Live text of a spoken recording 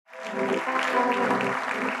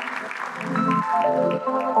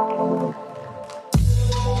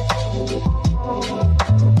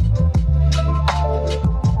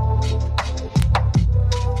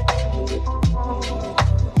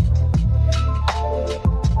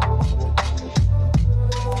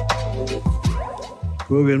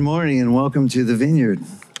Well, good morning and welcome to the Vineyard.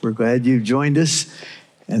 We're glad you've joined us.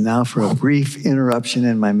 And now for a brief interruption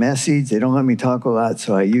in my message. They don't let me talk a lot,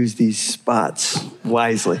 so I use these spots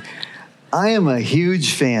wisely. I am a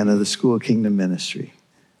huge fan of the School of Kingdom Ministry.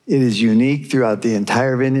 It is unique throughout the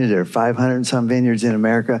entire vineyard. There are 500 and some vineyards in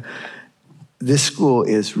America. This school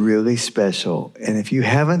is really special. And if you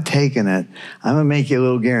haven't taken it, I'm going to make you a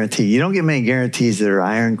little guarantee. You don't get many guarantees that are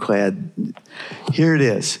ironclad. Here it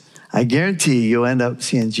is. I guarantee you'll end up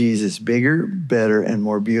seeing Jesus bigger, better, and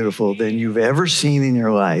more beautiful than you've ever seen in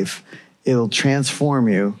your life. It'll transform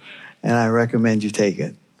you, and I recommend you take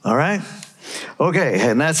it. All right? Okay,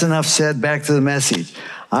 and that's enough said. Back to the message.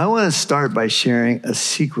 I want to start by sharing a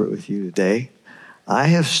secret with you today. I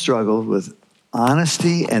have struggled with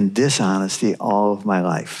honesty and dishonesty all of my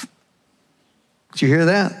life. Did you hear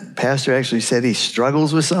that? Pastor actually said he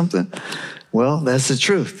struggles with something. Well, that's the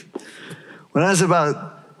truth. When I was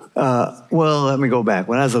let me go back.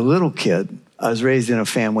 When I was a little kid, I was raised in a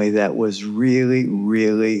family that was really,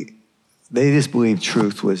 they just believed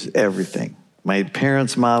truth was everything. My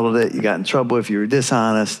parents modeled it. You got in trouble if you were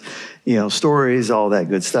dishonest, stories, all that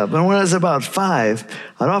good stuff. But when I was about 5,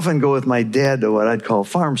 I'd often go with my dad to what I'd call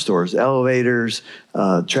farm stores, elevators,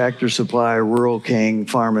 Tractor Supply, Rural King,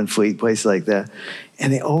 Farm and Fleet, places like that.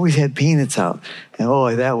 And they always had peanuts out.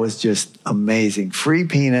 And that was just amazing. Free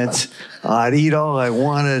peanuts. I'd eat all I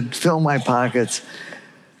wanted, fill my pockets.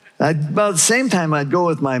 About the same time, I'd go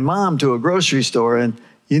with my mom to a grocery store, and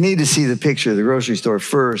you need to see the picture of the grocery store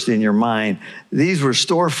first in your mind. These were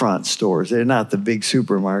storefront stores. They're not the big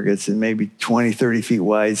supermarkets, and maybe 20, 30 feet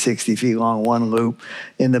wide, 60 feet long, one loop.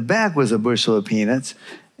 In the back was a bushel of peanuts.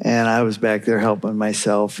 And I was back there helping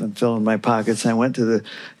myself and filling my pockets. And I went to the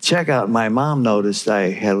checkout, and my mom noticed I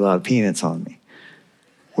had a lot of peanuts on me.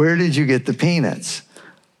 Where did you get the peanuts?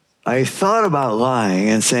 I thought about lying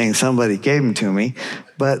and saying somebody gave them to me,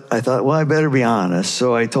 but I thought, well, I better be honest.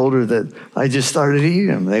 So I told her that I just started eating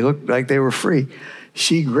them. They looked like they were free.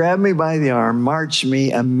 She grabbed me by the arm, marched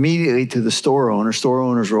me immediately to the store owner. Store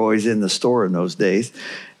owners were always in the store in those days.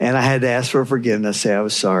 And I had to ask for forgiveness, say I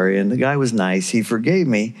was sorry. And the guy was nice. He forgave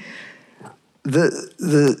me.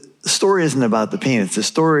 The story isn't about the peanuts. The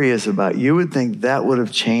story is about, you would think that would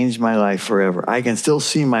have changed my life forever. I can still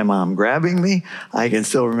see my mom grabbing me. I can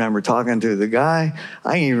still remember talking to the guy.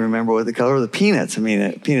 I can even remember what the color of the peanuts. I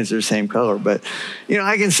mean, peanuts are the same color, but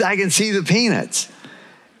I can see the peanuts.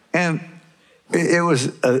 And it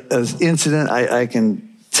was an incident I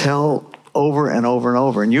can tell over and over and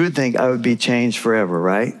over. And you would think I would be changed forever,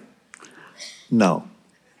 right? No.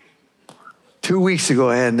 2 weeks ago,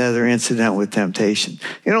 I had another incident with temptation.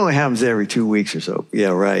 It only happens every 2 weeks or so.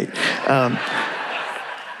 Yeah, right.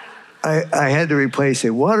 I had to replace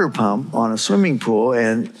a water pump on a swimming pool,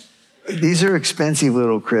 and these are expensive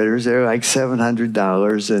little critters. They're like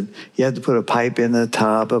 $700, and you have to put a pipe in the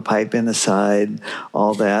top, a pipe in the side,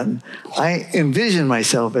 all that. And I envision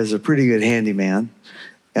myself as a pretty good handyman.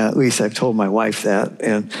 At least I've told my wife that.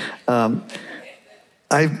 And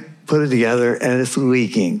I put it together, and it's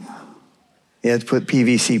leaking. You had to put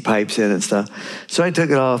PVC pipes in and stuff. So I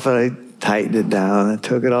took it off, and I tightened it down. I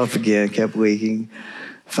took it off again, kept leaking.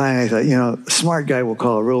 Finally, I thought, a smart guy will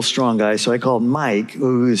call a real strong guy. So I called Mike,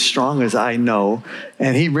 who is strong as I know,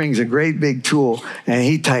 and he brings a great big tool, and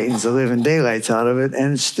he tightens the living daylights out of it,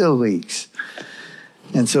 and it still leaks.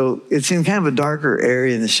 And so it's in kind of a darker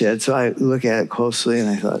area in the shed. So I look at it closely, and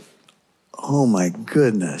I thought, oh, my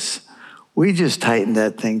goodness. We just tightened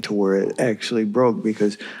that thing to where it actually broke,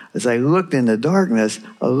 because as I looked in the darkness,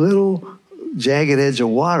 a little jagged edge of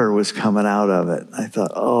water was coming out of it. I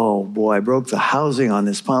thought, oh boy, I broke the housing on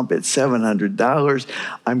this pump at $700.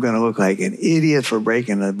 I'm going to look like an idiot for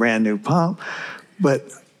breaking a brand new pump. But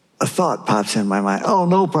a thought pops in my mind. Oh,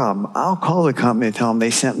 no problem. I'll call the company and tell them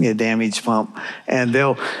they sent me a damaged pump, and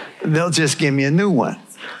they'll just give me a new one.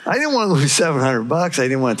 I didn't want to lose $700. I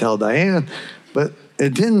didn't want to tell Diane, but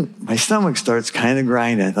it didn't. My stomach starts kind of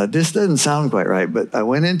grinding. I thought, this doesn't sound quite right. But I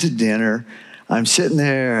went into dinner. I'm sitting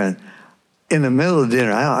there, and in the middle of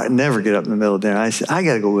dinner, I never get up in the middle of dinner. I said, I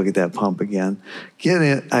got to go look at that pump again. Get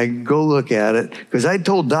in. I go look at it, because I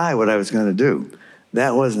told Di what I was going to do.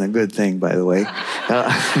 That wasn't a good thing, by the way.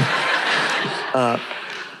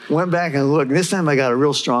 Went back and looked. This time I got a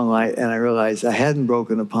real strong light, and I realized I hadn't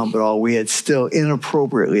broken the pump at all. We had still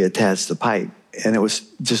inappropriately attached the pipe, and it was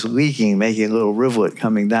just leaking, making a little rivulet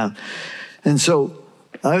coming down. And so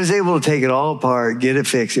I was able to take it all apart, get it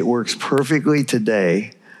fixed. It works perfectly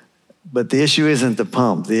today. But the issue isn't the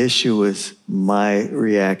pump. The issue is my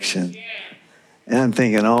reaction. And I'm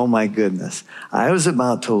thinking, oh my goodness, I was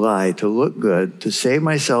about to lie, to look good, to save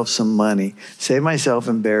myself some money, save myself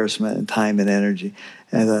embarrassment and time and energy.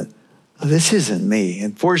 And I thought, oh, this isn't me.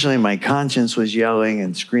 And fortunately, my conscience was yelling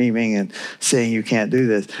and screaming and saying, you can't do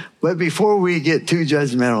this. But before we get too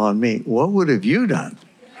judgmental on me, what would have you done?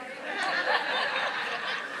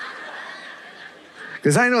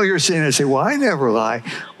 Because I know you're sitting there and say, well, I never lie.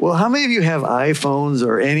 Well, how many of you have iPhones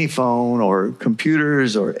or any phone or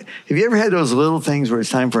computers? Or have you ever had those little things where it's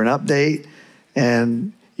time for an update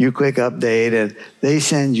and you click update and they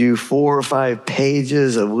send you 4 or 5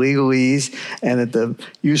 pages of legalese, and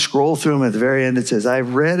you scroll through them at the very end, it says,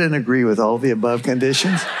 I've read and agree with all the above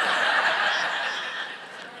conditions.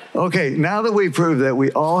 Okay, now that we proved that we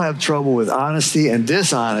all have trouble with honesty and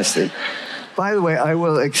dishonesty, by the way, I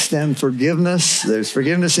will extend forgiveness. There's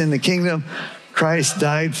forgiveness in the kingdom. Christ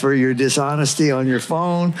died for your dishonesty on your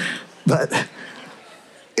phone. But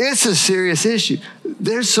it's a serious issue.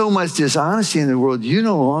 There's so much dishonesty in the world, you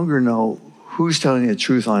no longer know who's telling you the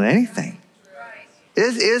truth on anything.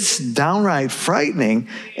 It's downright frightening.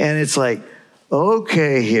 And it's like,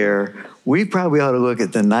 okay, here, we probably ought to look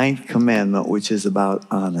at the 9th commandment, which is about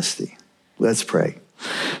honesty. Let's pray.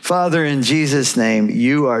 Father, in Jesus' name,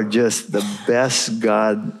 you are just the best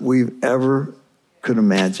God we've ever could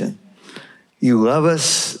imagine. You love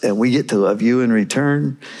us, and we get to love you in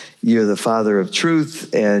return. You're the Father of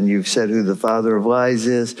truth, and you've said who the father of lies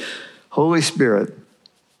is. Holy Spirit,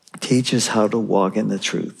 teach us how to walk in the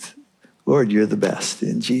truth. Lord, you're the best.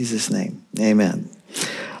 In Jesus' name, amen.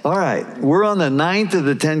 All right, we're on the 9th of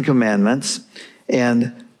the 10 commandments,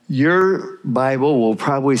 and your Bible will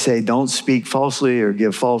probably say, don't speak falsely or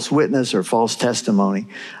give false witness or false testimony.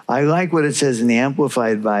 I like what it says in the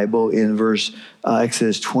Amplified Bible in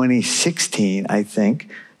Exodus 20:16, I think.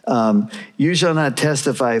 You shall not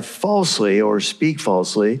testify falsely or speak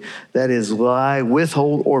falsely, that is, lie,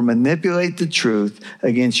 withhold, or manipulate the truth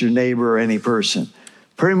against your neighbor or any person.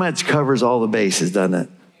 Pretty much covers all the bases, doesn't it?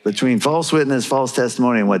 Between false witness, false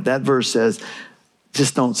testimony, and what that verse says,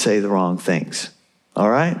 just don't say the wrong things. All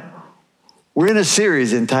right? We're in a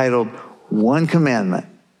series entitled One Commandment.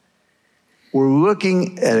 We're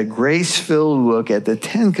looking at a grace-filled look at the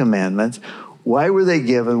 10 commandments. Why were they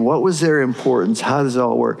given? What was their importance? How does it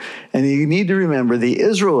all work? And you need to remember the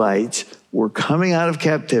Israelites were coming out of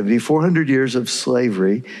captivity, 400 years of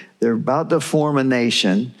slavery. They're about to form a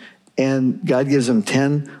nation. And God gives them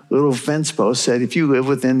 10 little fence posts, said, if you live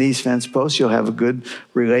within these fence posts, you'll have a good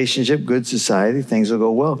relationship, good society, things will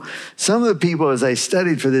go well. Some of the people, as I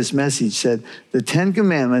studied for this message, said the 10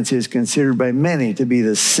 Commandments is considered by many to be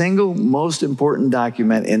the single most important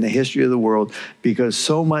document in the history of the world, because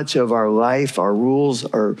so much of our life, our rules,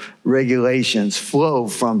 our regulations flow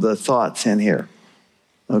from the thoughts in here.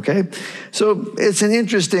 Okay? So it's an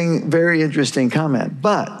interesting, very interesting comment.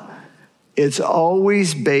 But it's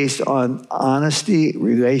always based on honesty,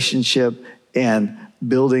 relationship, and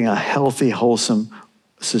building a healthy, wholesome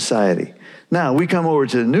society. Now, we come over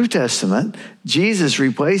to the New Testament. Jesus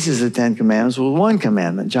replaces the 10 commandments with one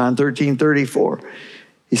commandment, John 13:34.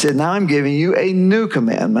 He said, now I'm giving you a new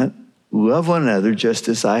commandment. Love one another just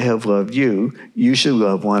as I have loved you. You should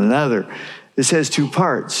love one another. This has 2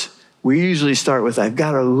 parts. We usually start with, I've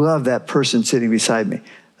got to love that person sitting beside me.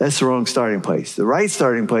 That's the wrong starting place. The right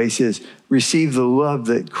starting place is receive the love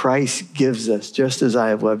that Christ gives us, just as I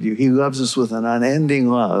have loved you. He loves us with an unending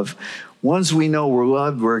love. Once we know we're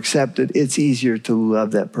loved, we're accepted, it's easier to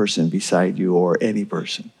love that person beside you or any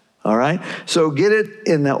person. All right? So get it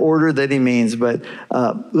in the order that he means, but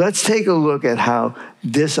let's take a look at how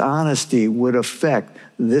dishonesty would affect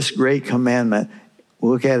this great commandment.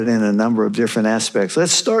 We'll look at it in a number of different aspects.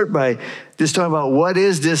 Let's start by just talking about what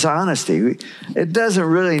is dishonesty. It doesn't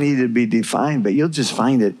really need to be defined, but you'll just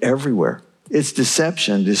find it everywhere. It's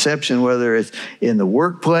deception. Deception, whether it's in the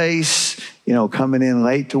workplace, coming in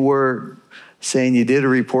late to work, saying you did a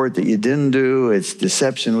report that you didn't do. It's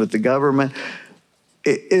deception with the government.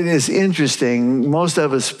 It is interesting. Most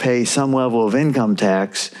of us pay some level of income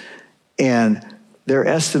tax, and they're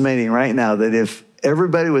estimating right now that if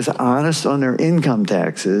everybody was honest on their income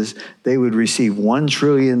taxes, they would receive $1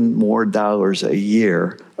 trillion more a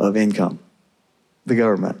year of income, the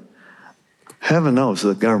government. Heaven knows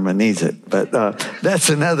the government needs it, but that's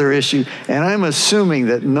another issue. And I'm assuming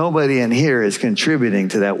that nobody in here is contributing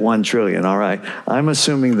to that $1 trillion, all right? I'm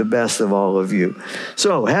assuming the best of all of you.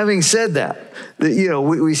 So having said that,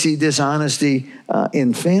 we see dishonesty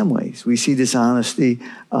in families. We see dishonesty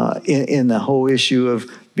in the whole issue of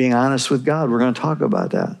being honest with God. We're going to talk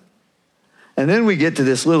about that. And then we get to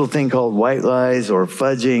this little thing called white lies or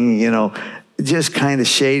fudging, just kind of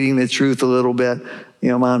shading the truth a little bit.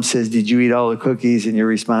 Mom says, did you eat all the cookies? And your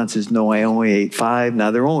response is, no, I only ate 5. Now,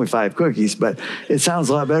 there were only 5 cookies, but it sounds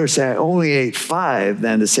a lot better to say I only ate 5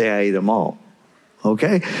 than to say I ate them all.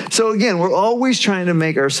 Okay? So again, we're always trying to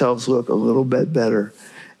make ourselves look a little bit better.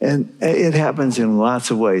 And it happens in lots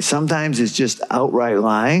of ways. Sometimes it's just outright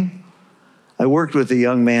lying. I worked with a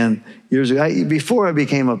young man years ago. Before I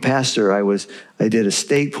became a pastor, I did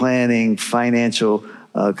estate planning, financial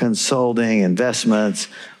consulting, investments,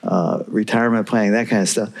 retirement planning, that kind of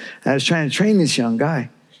stuff. And I was trying to train this young guy,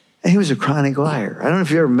 and he was a chronic liar. I don't know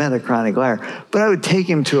if you ever met a chronic liar, but I would take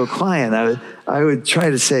him to a client. I would try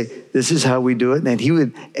to say, this is how we do it, and then he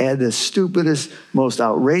would add the stupidest, most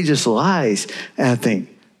outrageous lies. And I think,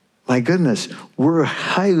 my goodness, we're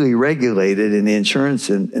highly regulated in the insurance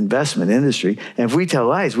and investment industry, and if we tell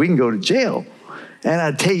lies, we can go to jail. And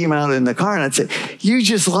I'd take him out in the car and I'd say, you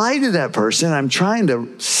just lied to that person. I'm trying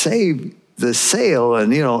to save the sale.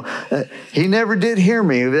 And, he never did hear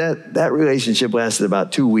me. That relationship lasted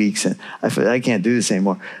about 2 weeks. And I thought, I can't do this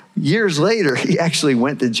anymore. Years later, he actually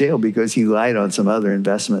went to jail because he lied on some other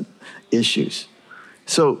investment issues.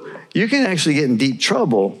 So you can actually get in deep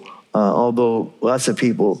trouble, although lots of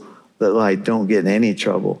people that lie don't get in any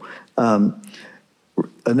trouble.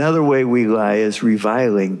 Another way we lie is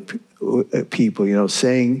reviling people,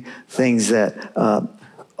 saying things that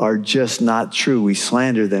are just not true. We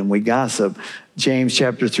slander them. We gossip. James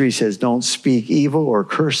chapter 3 says, don't speak evil or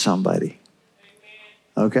curse somebody.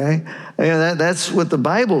 Okay? That's what the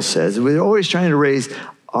Bible says. We're always trying to raise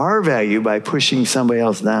our value by pushing somebody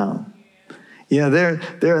else down.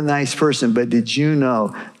 They're a nice person, but did you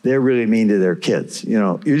know they're really mean to their kids?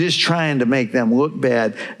 You're just trying to make them look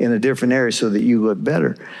bad in a different area so that you look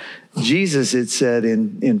better. Jesus, it said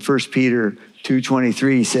in 1 Peter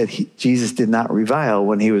 2:23, he said Jesus did not revile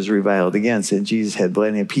when he was reviled against, and Jesus had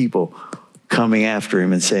plenty of people coming after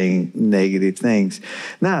him and saying negative things.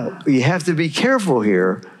 Now, you have to be careful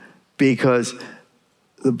here because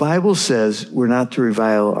the Bible says we're not to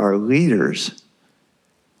revile our leaders,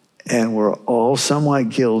 and we're all somewhat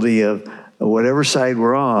guilty of whatever side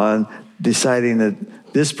we're on, deciding that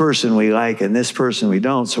this person we like and this person we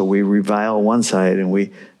don't, so we revile one side and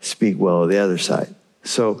we speak well of the other side.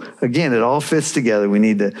 So again, it all fits together. We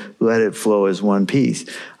need to let it flow as one piece.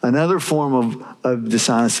 Another form of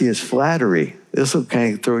dishonesty is flattery. This will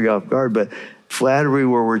kind of throw you off guard, but flattery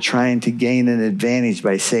where we're trying to gain an advantage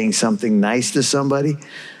by saying something nice to somebody.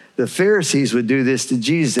 The Pharisees would do this to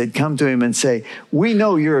Jesus. They'd come to him and say, we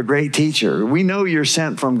know you're a great teacher. We know you're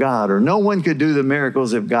sent from God, or no one could do the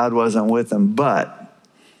miracles if God wasn't with them, but...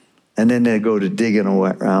 And then they go to digging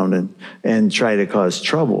around and try to cause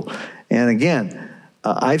trouble. And again,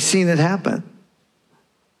 I've seen it happen.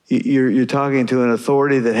 You're talking to an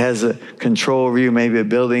authority that has a control over you, maybe a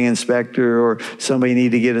building inspector or somebody you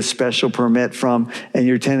need to get a special permit from, and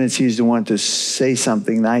your tendency is to want to say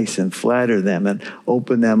something nice and flatter them and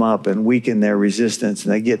open them up and weaken their resistance,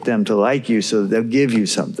 and they get them to like you so that they'll give you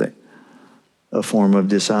something, a form of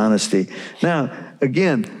dishonesty. Now,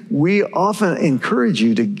 again, we often encourage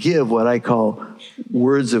you to give what I call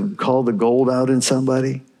words of call the gold out in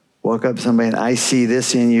somebody. Walk up to somebody and I see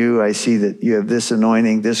this in you. I see that you have this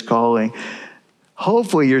anointing, this calling.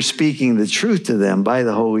 Hopefully you're speaking the truth to them by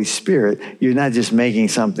the Holy Spirit. You're not just making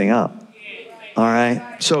something up. All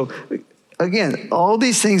right? So again, all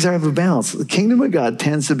these things have a balance. The kingdom of God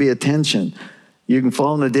tends to be a tension. You can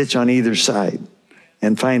fall in the ditch on either side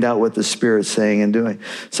and find out what the Spirit's saying and doing.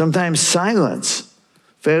 Sometimes silence,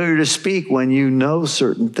 failure to speak when you know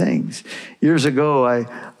certain things. Years ago,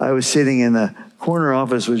 I was sitting in the corner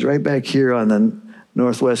office, was right back here on the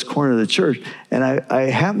northwest corner of the church, and I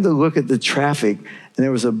happened to look at the traffic, and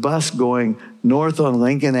there was a bus going north on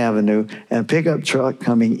Lincoln Avenue and a pickup truck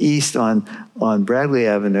coming east on Bradley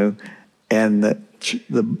Avenue, and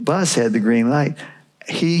the bus had the green light.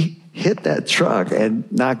 He hit that truck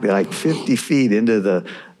and knocked it like 50 feet into the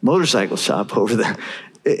motorcycle shop over there.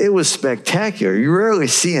 It was spectacular. You rarely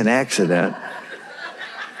see an accident.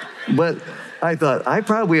 But I thought, I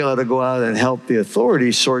probably ought to go out and help the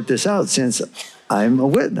authorities sort this out since I'm a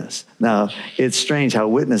witness. Now, it's strange how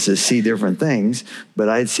witnesses see different things, but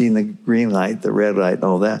I'd seen the green light, the red light, and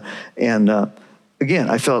all that. And again,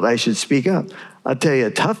 I felt I should speak up. I'll tell you,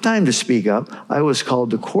 a tough time to speak up. I was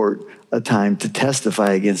called to court a time to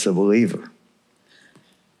testify against a believer.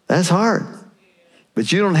 That's hard.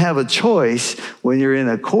 But you don't have a choice when you're in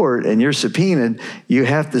a court and you're subpoenaed. You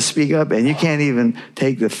have to speak up, and you can't even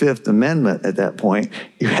take the Fifth Amendment at that point.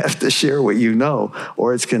 You have to share what you know,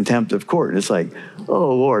 or it's contempt of court. It's like,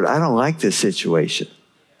 oh, Lord, I don't like this situation.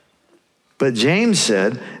 But James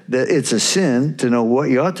said that it's a sin to know what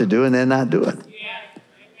you ought to do and then not do it.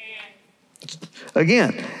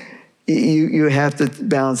 Again, you have to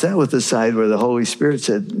balance that with the side where the Holy Spirit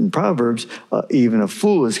said in Proverbs, even a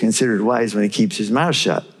fool is considered wise when he keeps his mouth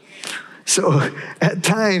shut. So at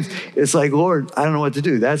times, it's like, Lord, I don't know what to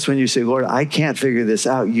do. That's when you say, Lord, I can't figure this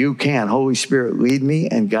out. You can. Holy Spirit, lead me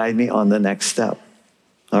and guide me on the next step.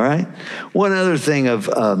 All right? One other thing of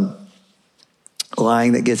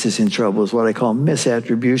lying that gets us in trouble is what I call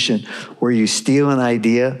misattribution, where you steal an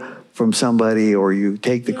idea from somebody, or you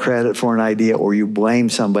take the credit for an idea, or you blame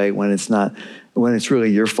somebody when it's really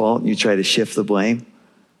your fault and you try to shift the blame.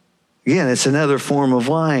 Again, it's another form of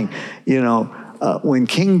lying. When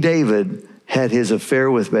King David had his affair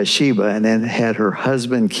with Bathsheba and then had her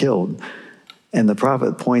husband killed, and the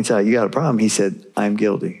prophet points out, you got a problem, he said, I'm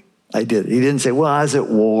guilty. I did it. He didn't say, well, I was at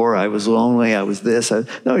war, I was lonely, I was this.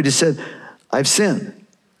 No, he just said, I've sinned.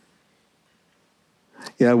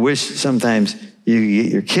 I wish sometimes you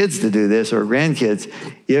get your kids to do this, or grandkids.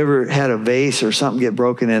 You ever had a vase or something get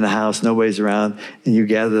broken in the house, nobody's around, and you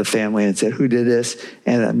gather the family and say, who did this?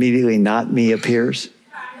 And immediately not me appears.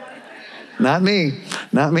 Not me,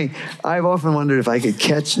 not me. I've often wondered if I could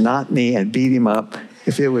catch not me and beat him up,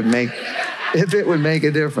 if it would make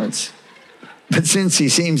a difference. But since he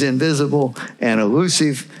seems invisible and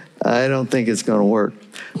elusive, I don't think it's going to work.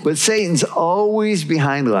 But Satan's always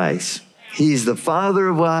behind lies. He's the father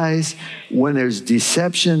of lies. When there's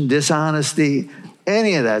deception, dishonesty,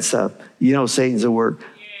 any of that stuff, Satan's at work.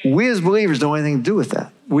 We as believers don't have anything to do with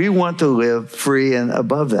that. We want to live free and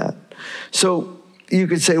above that. So you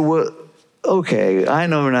could say, well, okay, I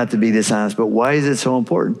know we're not to be dishonest, but why is it so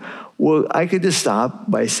important? Well, I could just stop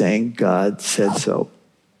by saying God said so.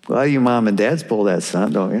 Well, you mom and dads pull that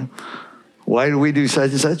stunt, don't you? Why do we do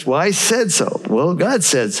such and such? Well, I said so. Well, God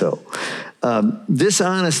said so.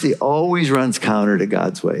 Dishonesty always runs counter to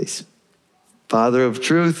God's ways. Father of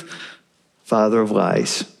truth, father of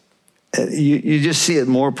lies. You just see it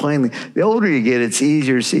more plainly. The older you get, it's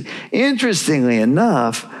easier to see. Interestingly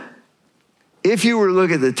enough, if you were to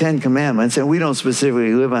look at the Ten Commandments, and we don't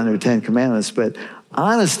specifically live under 10 Commandments, but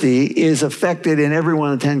honesty is affected in every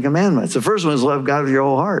one of the 10 Commandments. The first one is love God with your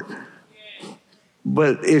whole heart.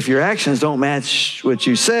 But if your actions don't match what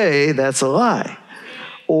you say, that's a lie.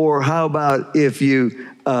 Or how about if you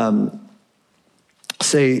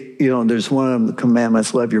say, there's one of the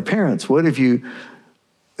commandments, love your parents. What if you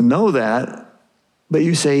know that, but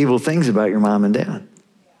you say evil things about your mom and dad?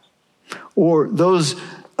 Or those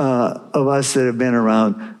of us that have been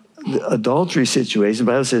around adultery situations, the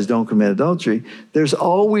Bible says don't commit adultery. There's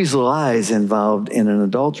always lies involved in an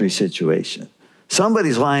adultery situation.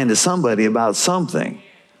 Somebody's lying to somebody about something.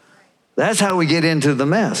 That's how we get into the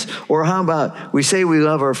mess. Or how about we say we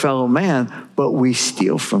love our fellow man, but we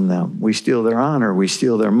steal from them. We steal their honor. We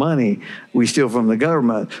steal their money. We steal from the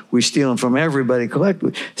government. We steal from everybody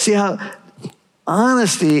collectively. See how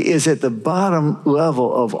honesty is at the bottom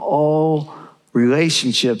level of all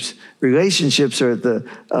relationships. Relationships are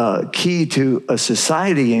the key to a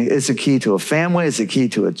society. It's a key to a family. It's a key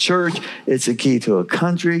to a church. It's a key to a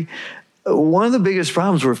country. One of the biggest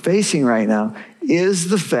problems we're facing right now is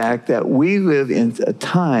the fact that we live in a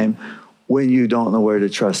time when you don't know where to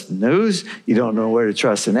trust the news, you don't know where to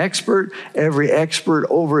trust an expert. Every expert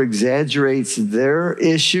over-exaggerates their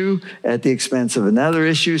issue at the expense of another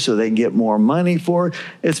issue so they can get more money for it.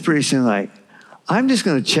 It's pretty soon like, I'm just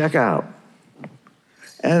going to check out.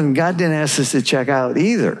 And God didn't ask us to check out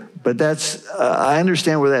either. But that's, I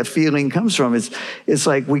understand where that feeling comes from. It's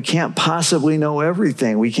like we can't possibly know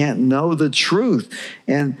everything. We can't know the truth.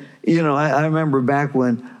 And, I remember back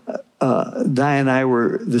when Di and I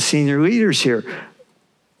were the senior leaders here.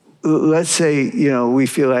 Let's say, we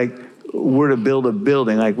feel like we're to build a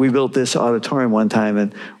building. Like we built this auditorium one time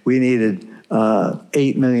and we needed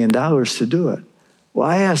 $8 million to do it. Well,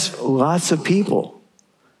 I asked lots of people.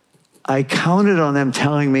 I counted on them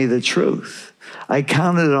telling me the truth. I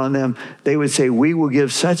counted on them. They would say, we will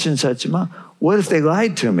give such and such amount. What if they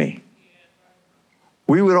lied to me?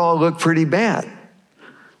 We would all look pretty bad.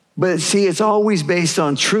 But see, it's always based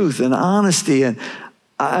on truth and honesty. And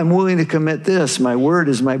I'm willing to commit this. My word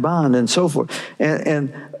is my bond and so forth.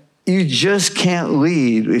 And you just can't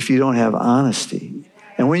lead if you don't have honesty.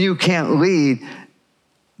 And when you can't lead,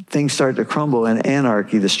 things start to crumble. In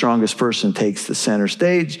anarchy, the strongest person takes the center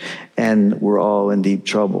stage and we're all in deep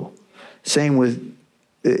trouble.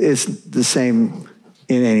 It's the same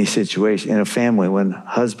in any situation. In a family, when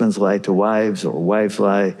husbands lie to wives or wives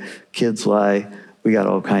lie, kids lie, we got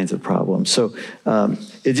all kinds of problems. So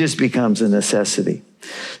it just becomes a necessity.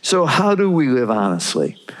 So how do we live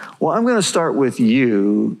honestly? Well, I'm going to start with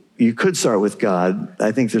you. You could start with God.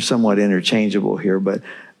 I think they're somewhat interchangeable here, but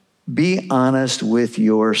be honest with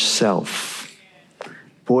yourself.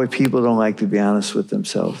 Boy, people don't like to be honest with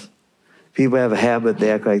themselves. People have a habit,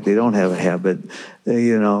 they act like they don't have a habit.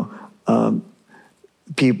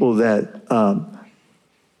 People that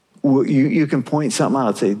you can point something out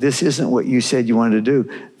and say, this isn't what you said you wanted to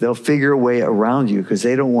do. They'll figure a way around you because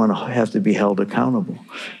they don't want to have to be held accountable.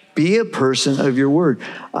 Be a person of your word.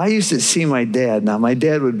 I used to see my dad. Now, my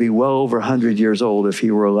dad would be well over 100 years old if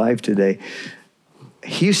he were alive today.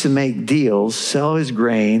 He used to make deals, sell his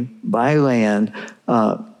grain, buy land,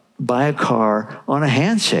 buy a car on a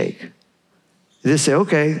handshake. Just say,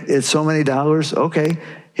 okay, it's so many dollars. Okay,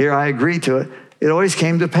 here, I agree to it. It always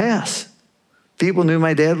came to pass. People knew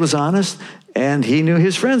my dad was honest, and he knew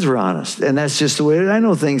his friends were honest. And that's just the way it is. I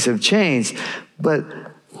know things have changed, but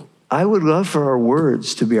I would love for our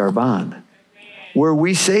words to be our bond. Where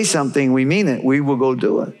we say something, we mean it, we will go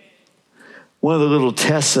do it. One of the little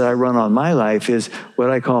tests that I run on my life is what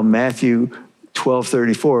I call Matthew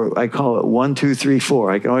 12:34. I call it 1, 2, 3,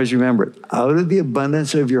 4. I can always remember it. Out of the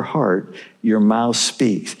abundance of your heart, your mouth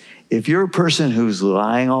speaks. If you're a person who's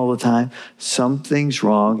lying all the time, something's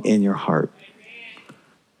wrong in your heart.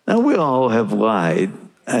 Now, we all have lied,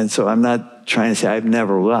 and so I'm not trying to say I've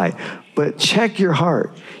never lied, but check your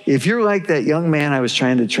heart. If you're like that young man I was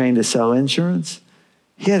trying to train to sell insurance,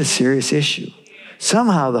 he had a serious issue.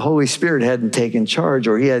 Somehow the Holy Spirit hadn't taken charge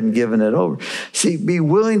or he hadn't given it over. See, be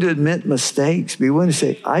willing to admit mistakes. Be willing to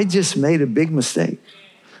say, I just made a big mistake.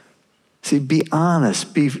 See, be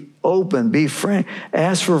honest, be open, be frank.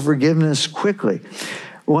 Ask for forgiveness quickly.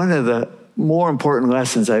 One of the more important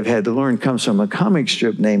lessons I've had to learn comes from a comic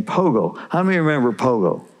strip named Pogo. How many remember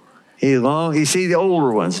Pogo? You see, the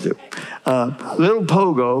older ones do. Little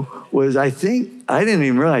Pogo was, I didn't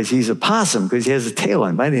even realize he's a possum because he has a tail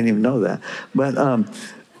on him. I didn't even know that. But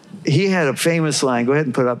he had a famous line. Go ahead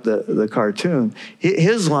and put up the cartoon.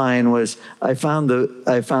 His line was, I found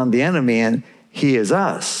the enemy and he is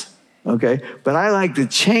us. Okay? But I like to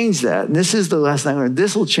change that. And this is the lesson I learned.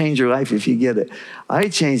 This will change your life if you get it. I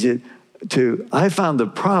changed it to, I found the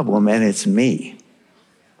problem and it's me.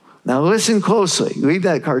 Now listen closely. Leave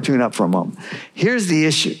that cartoon up for a moment. Here's the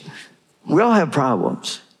issue. We all have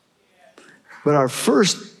problems. But our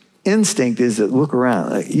first instinct is to look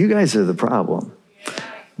around. Like, you guys are the problem.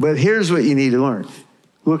 But here's what you need to learn.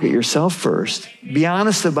 Look at yourself first. Be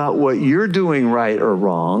honest about what you're doing right or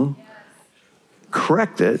wrong.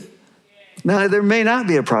 Correct it. Now, there may not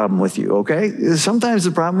be a problem with you, okay? Sometimes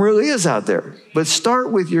the problem really is out there. But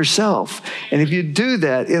start with yourself. And if you do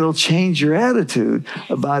that, it'll change your attitude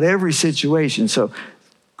about every situation. So,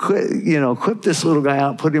 clip this little guy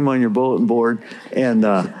out, put him on your bulletin board, and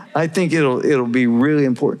I think it'll be really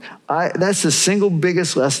important. That's the single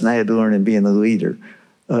biggest lesson I had to learn in being the leader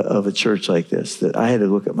of a church like this, that I had to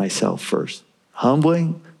look at myself first.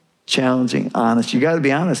 Humbling, challenging, honest. You got to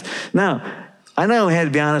be honest. Now, I not only had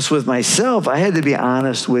to be honest with myself, I had to be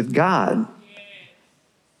honest with God.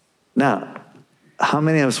 Now, how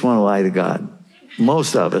many of us want to lie to God?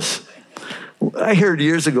 Most of us. I heard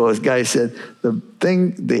years ago, this guy said, the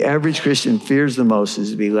thing the average Christian fears the most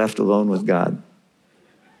is to be left alone with God.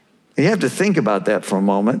 You have to think about that for a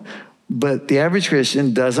moment. But the average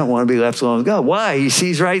Christian doesn't want to be left alone with God. Why? He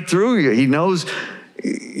sees right through you. He knows,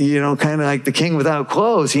 kind of like the king without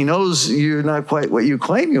clothes. He knows you're not quite what you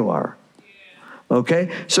claim you are.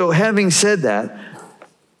 Okay? So having said that,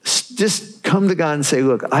 just come to God and say,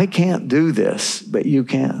 look, I can't do this, but you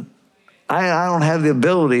can. I don't have the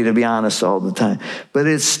ability to be honest all the time. But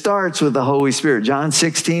it starts with the Holy Spirit. John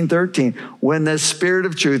 16:13. When the Spirit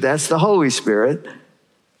of truth, that's the Holy Spirit,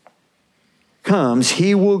 comes,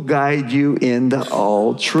 he will guide you into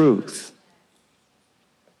all truth.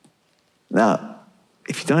 Now,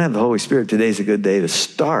 if you don't have the Holy Spirit, today's a good day to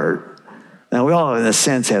start. Now, we all, in a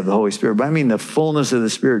sense, have the Holy Spirit, but I mean the fullness of the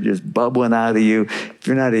Spirit just bubbling out of you. If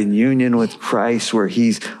you're not in union with Christ, where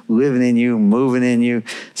he's living in you, moving in you.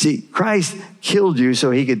 See, Christ killed you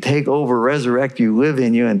so he could take over, resurrect you, live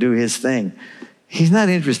in you, and do his thing. He's not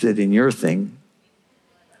interested in your thing,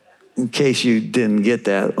 in case you didn't get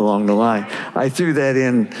that along the line. I threw that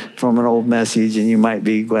in from an old message, and you might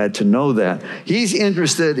be glad to know that. He's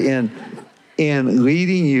interested in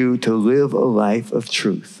leading you to live a life of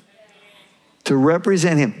truth. to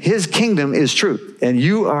represent him. His kingdom is truth, and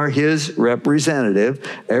you are his representative.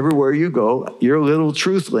 Everywhere you go, you're a little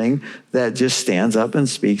truthling that just stands up and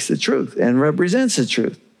speaks the truth and represents the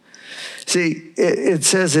truth. See, it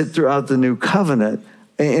says it throughout the new covenant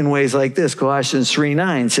in ways like this. Colossians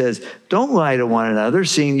 3:9 says, don't lie to one another,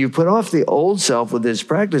 seeing you put off the old self with its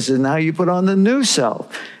practices. Now you put on the new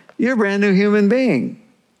self. You're a brand new human being.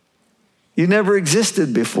 You never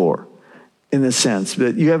existed before, in a sense,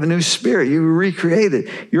 but you have a new spirit. You were recreated.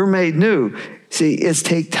 You're made new. See, it's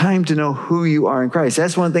take time to know who you are in Christ.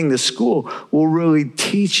 That's one thing the school will really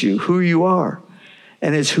teach you, who you are.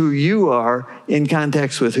 And it's who you are in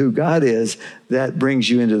context with who God is that brings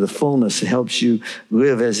you into the fullness and helps you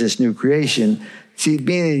live as this new creation. See,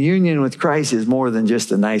 being in union with Christ is more than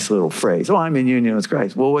just a nice little phrase. Oh, I'm in union with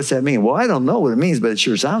Christ. Well, what's that mean? Well, I don't know what it means, but it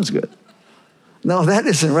sure sounds good. No, that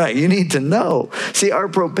isn't right. You need to know. See, our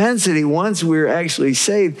propensity, once we're actually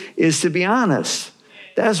saved, is to be honest.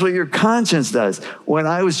 That's what your conscience does. When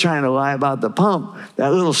I was trying to lie about the pump,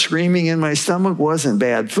 that little screaming in my stomach wasn't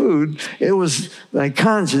bad food. It was my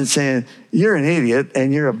conscience saying, you're an idiot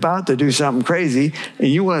and you're about to do something crazy and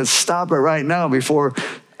you want to stop it right now before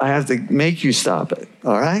I have to make you stop it.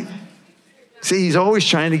 All right? See, he's always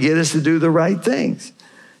trying to get us to do the right things.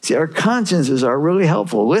 See, our consciences are really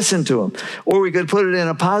helpful. Listen to them. Or we could put it in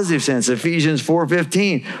a positive sense. Ephesians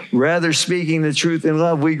 4:15, rather speaking the truth in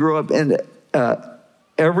love, we grow up into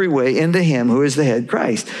every way into him who is the head,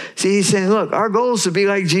 Christ. See, he's saying, look, our goal is to be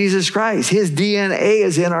like Jesus Christ. His DNA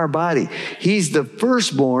is in our body. He's the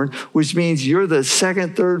firstborn, which means you're the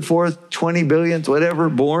second, third, fourth, 20 billionth, whatever,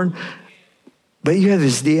 born. But you have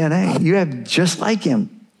his DNA. You have just like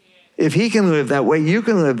him. If he can live that way, you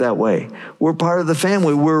can live that way. We're part of the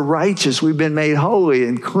family. We're righteous. We've been made holy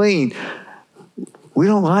and clean. We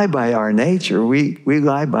don't lie by our nature. We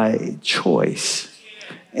lie by choice.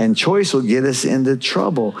 And choice will get us into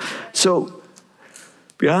trouble. So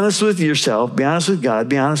be honest with yourself. Be honest with God.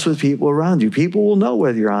 Be honest with people around you. People will know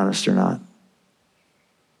whether you're honest or not.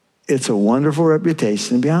 It's a wonderful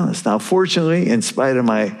reputation to be honest. Now, fortunately, in spite of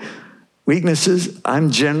my weaknesses,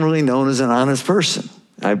 I'm generally known as an honest person.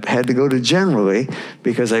 I've had to go to generally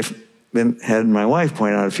because I've had my wife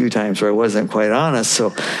point out a few times where I wasn't quite honest.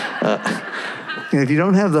 So if you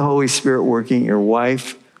don't have the Holy Spirit working, your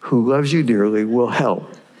wife, who loves you dearly, will help.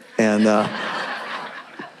 And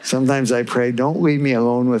sometimes I pray, don't leave me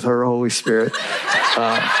alone with her, Holy Spirit.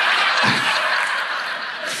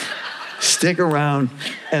 Stick around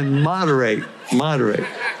and moderate.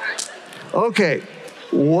 Okay.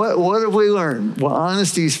 What have we learned? Well,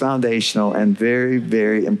 honesty is foundational and very,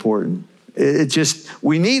 very important.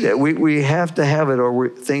 We need it. We have to have it or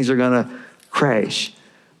things are going to crash.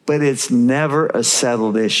 But it's never a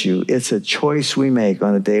settled issue. It's a choice we make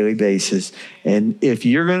on a daily basis. And if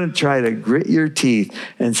you're going to try to grit your teeth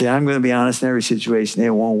and say, I'm going to be honest in every situation, it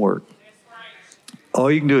won't work.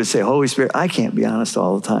 All you can do is say, Holy Spirit, I can't be honest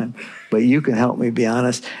all the time, but you can help me be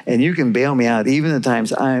honest, and you can bail me out even the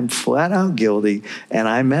times I'm flat out guilty and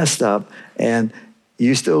I messed up, and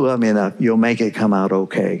you still love me enough. You'll make it come out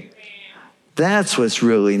okay. That's what's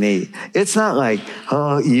really neat. It's not like,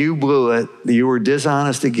 oh, you blew it. You were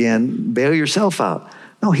dishonest again. Bail yourself out.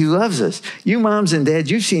 No, he loves us. You moms and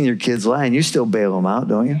dads, you've seen your kids lie, and you still bail them out,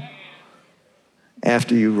 don't you?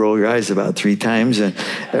 After you roll your eyes about 3 times and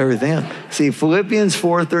everything else. See, Philippians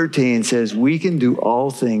 4:13 says we can do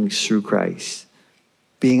all things through Christ.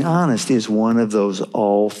 Being honest is one of those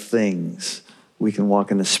all things. We can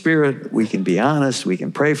walk in the Spirit. We can be honest. We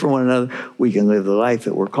can pray for one another. We can live the life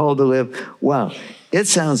that we're called to live. Wow, it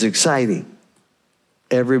sounds exciting.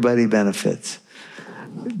 Everybody benefits.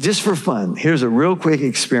 Just for fun, here's a real quick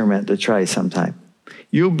experiment to try sometime.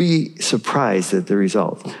 You'll be surprised at the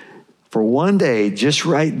results. For one day, just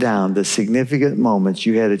write down the significant moments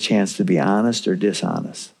you had a chance to be honest or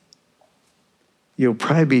dishonest. You'll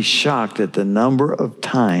probably be shocked at the number of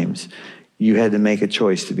times you had to make a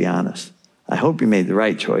choice to be honest. I hope you made the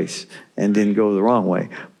right choice and didn't go the wrong way,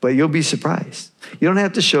 but you'll be surprised. You don't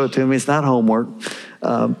have to show it to me. It's not homework,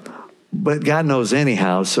 but God knows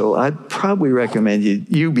anyhow, so I'd probably recommend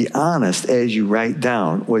you be honest as you write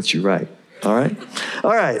down what you write. All right?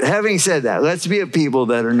 All right, having said that, let's be a people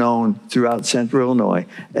that are known throughout Central Illinois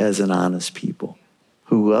as an honest people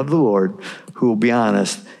who love the Lord, who will be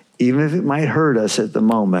honest, even if it might hurt us at the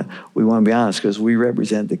moment. We want to be honest because we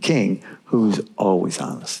represent the King who's always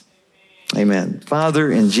honest. Amen.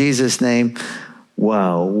 Father, in Jesus' name,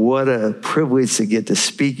 wow, what a privilege to get to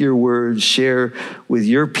speak your words, share with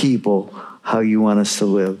your people how you want us to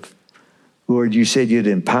live. Lord, you said you'd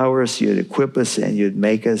empower us, you'd equip us, and you'd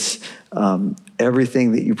make us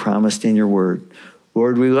everything that you promised in your word.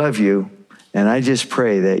 Lord, we love you, And I just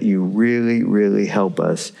pray that you really, really help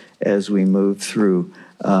us as we move through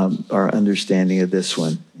our understanding of this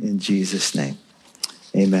one. In Jesus' name,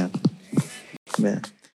 amen. Amen.